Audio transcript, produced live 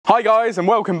Hi guys, and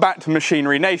welcome back to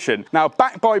Machinery Nation. Now,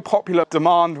 backed by popular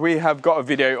demand, we have got a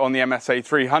video on the MSA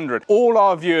 300. All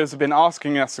our viewers have been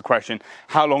asking us the question,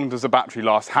 how long does a battery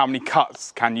last? How many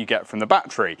cuts can you get from the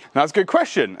battery? Now, that's a good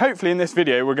question. Hopefully in this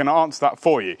video, we're going to answer that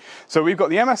for you. So we've got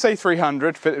the MSA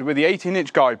 300 fitted with the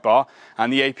 18-inch guide bar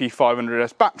and the AP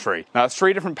 500S battery. Now, there's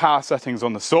three different power settings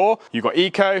on the saw. You've got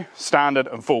Eco, Standard,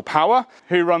 and Full Power.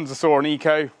 Who runs the saw on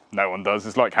Eco? No one does.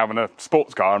 It's like having a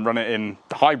sports car and run it in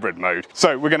hybrid mode.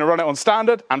 So we're going to run it on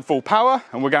standard and full power,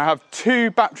 and we're going to have two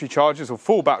battery charges or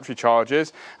full battery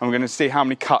charges, and we're going to see how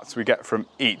many cuts we get from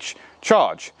each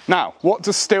charge. Now, what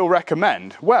does STIHL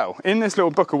recommend? Well, in this little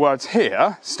book of words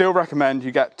here, STIHL recommend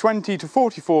you get 20 to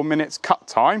 44 minutes cut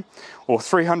time, or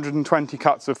 320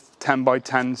 cuts of 10 by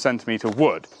 10 centimetre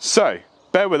wood. So,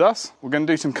 bear with us. We're going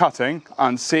to do some cutting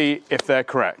and see if they're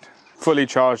correct. Fully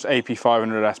charged AP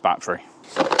 500S battery.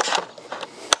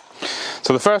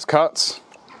 So the first cuts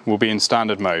will be in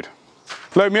standard mode.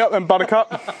 Load me up then, buttercup.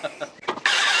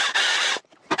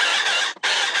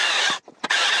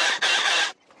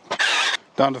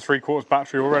 Down to 3/4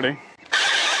 battery already.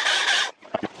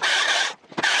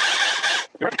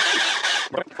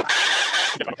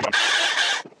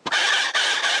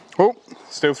 Oh,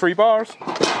 still 3 bars.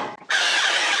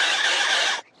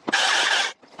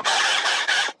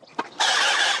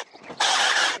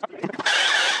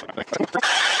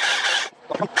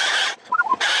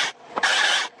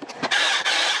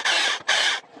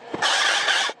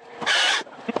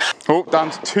 Oh,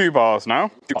 down to 2 bars now.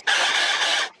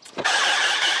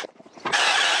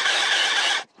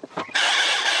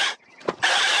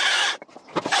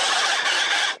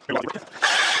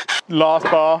 Last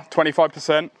bar,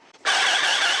 25%.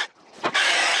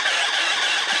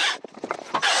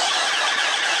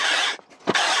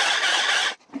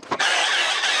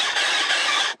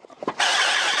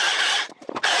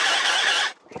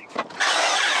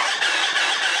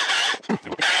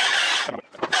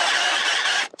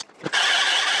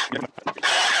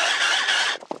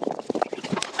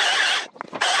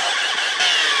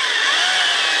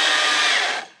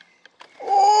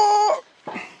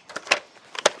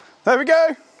 There we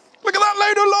go. Look at that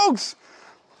load of logs.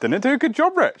 Didn't it do a good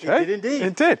job, Rich? It did indeed.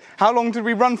 It did. How long did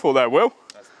we run for there, Will?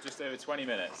 That's just over 20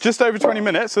 minutes. Just over 20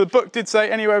 minutes. So the book did say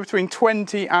anywhere between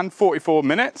 20 and 44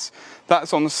 minutes.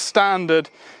 That's on the standard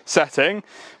setting,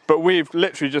 but we've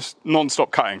literally just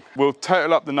non-stop cutting. We'll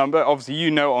total up the number. Obviously,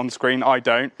 you know it on screen, I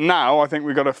don't. Now, I think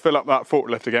we've got to fill up that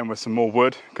forklift again with some more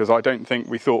wood, because I don't think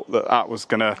we thought that that was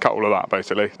going to cut all of that,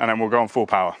 basically. And then we'll go on full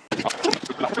power.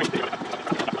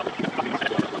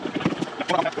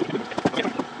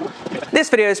 This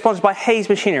video is sponsored by Hayes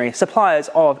Machinery, suppliers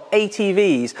of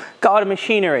ATVs, garden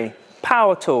machinery,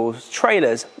 power tools,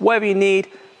 trailers, whatever you need.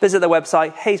 Visit their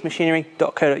website,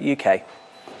 hayesmachinery.co.uk.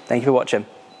 Thank you for watching.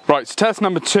 Right, so test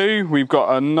number 2, we've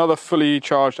got another fully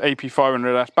charged AP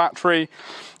 500S battery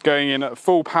going in at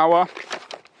full power.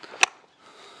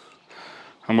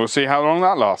 And we'll see how long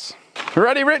that lasts.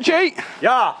 Ready, Richie?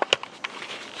 Yeah.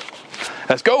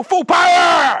 Let's go full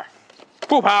power!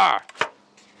 Full power!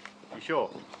 You sure?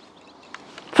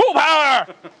 Full power!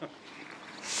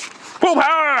 Full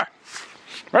power!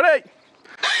 Ready?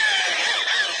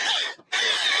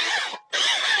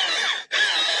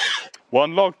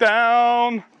 One log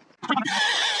down.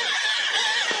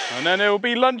 And then it'll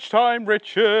be lunchtime,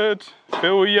 Richard.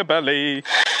 Fill your belly.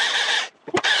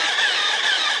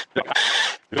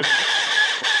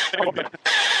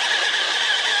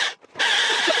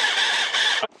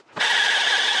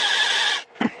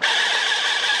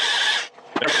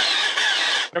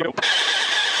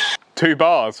 Two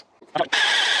bars.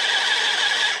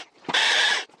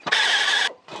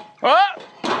 Ah!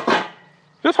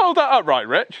 Just hold that upright,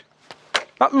 Rich.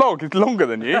 That log is longer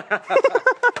than you.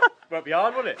 Won't be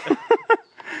hard, will it?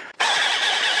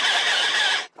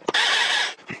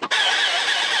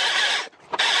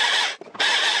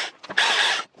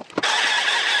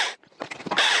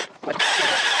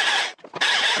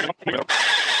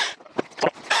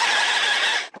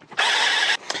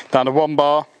 Down to 1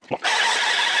 bar.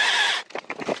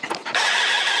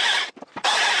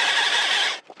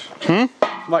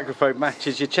 Microphone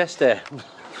matches your chest hair.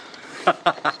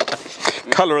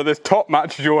 Colour of this top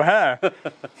matches your hair.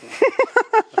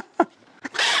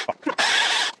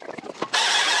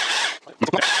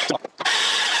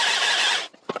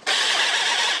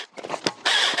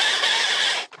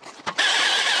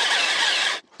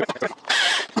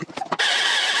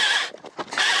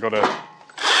 Got it.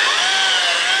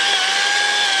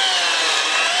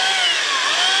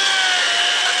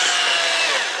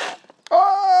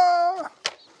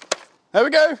 There we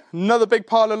go, another big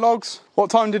pile of logs. What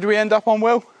time did we end up on,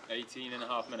 Will?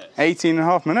 18.5 18.5 minutes.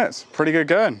 18.5 minutes, pretty good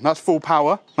going. That's full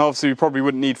power. Obviously we probably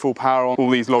wouldn't need full power on all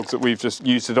these logs that we've just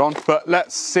used it on, but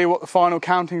let's see what the final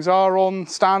countings are on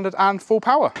standard and full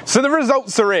power. So the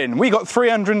results are in. We got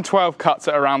 312 cuts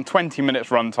at around 20 minutes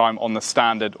runtime on the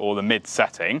standard or the mid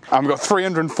setting, and we've got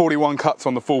 341 cuts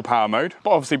on the full power mode,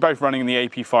 but obviously both running the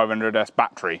AP500S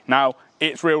battery. Now,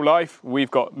 it's real life.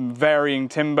 We've got varying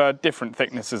timber, different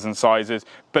thicknesses and sizes,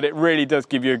 but it really does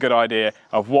give you a good idea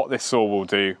of what this saw will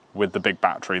do with the big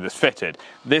battery that's fitted.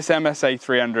 This MSA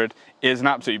 300 is an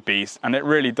absolute beast, and it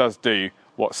really does do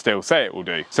what STIHL say it will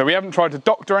do. So we haven't tried to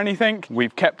doctor anything.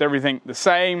 We've kept everything the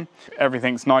same.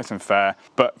 Everything's nice and fair.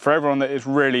 But for everyone that is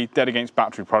really dead against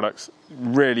battery products,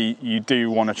 really you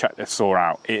do want to check this saw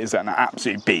out. It is an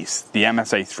absolute beast, the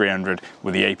MSA 300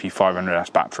 with the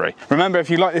AP500S battery. Remember, if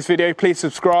you like this video, please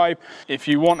subscribe. If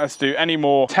you want us to do any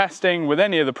more testing with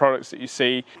any of the products that you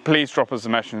see, please drop us a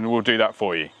message and we'll do that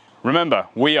for you. Remember,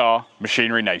 we are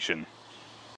Machinery Nation.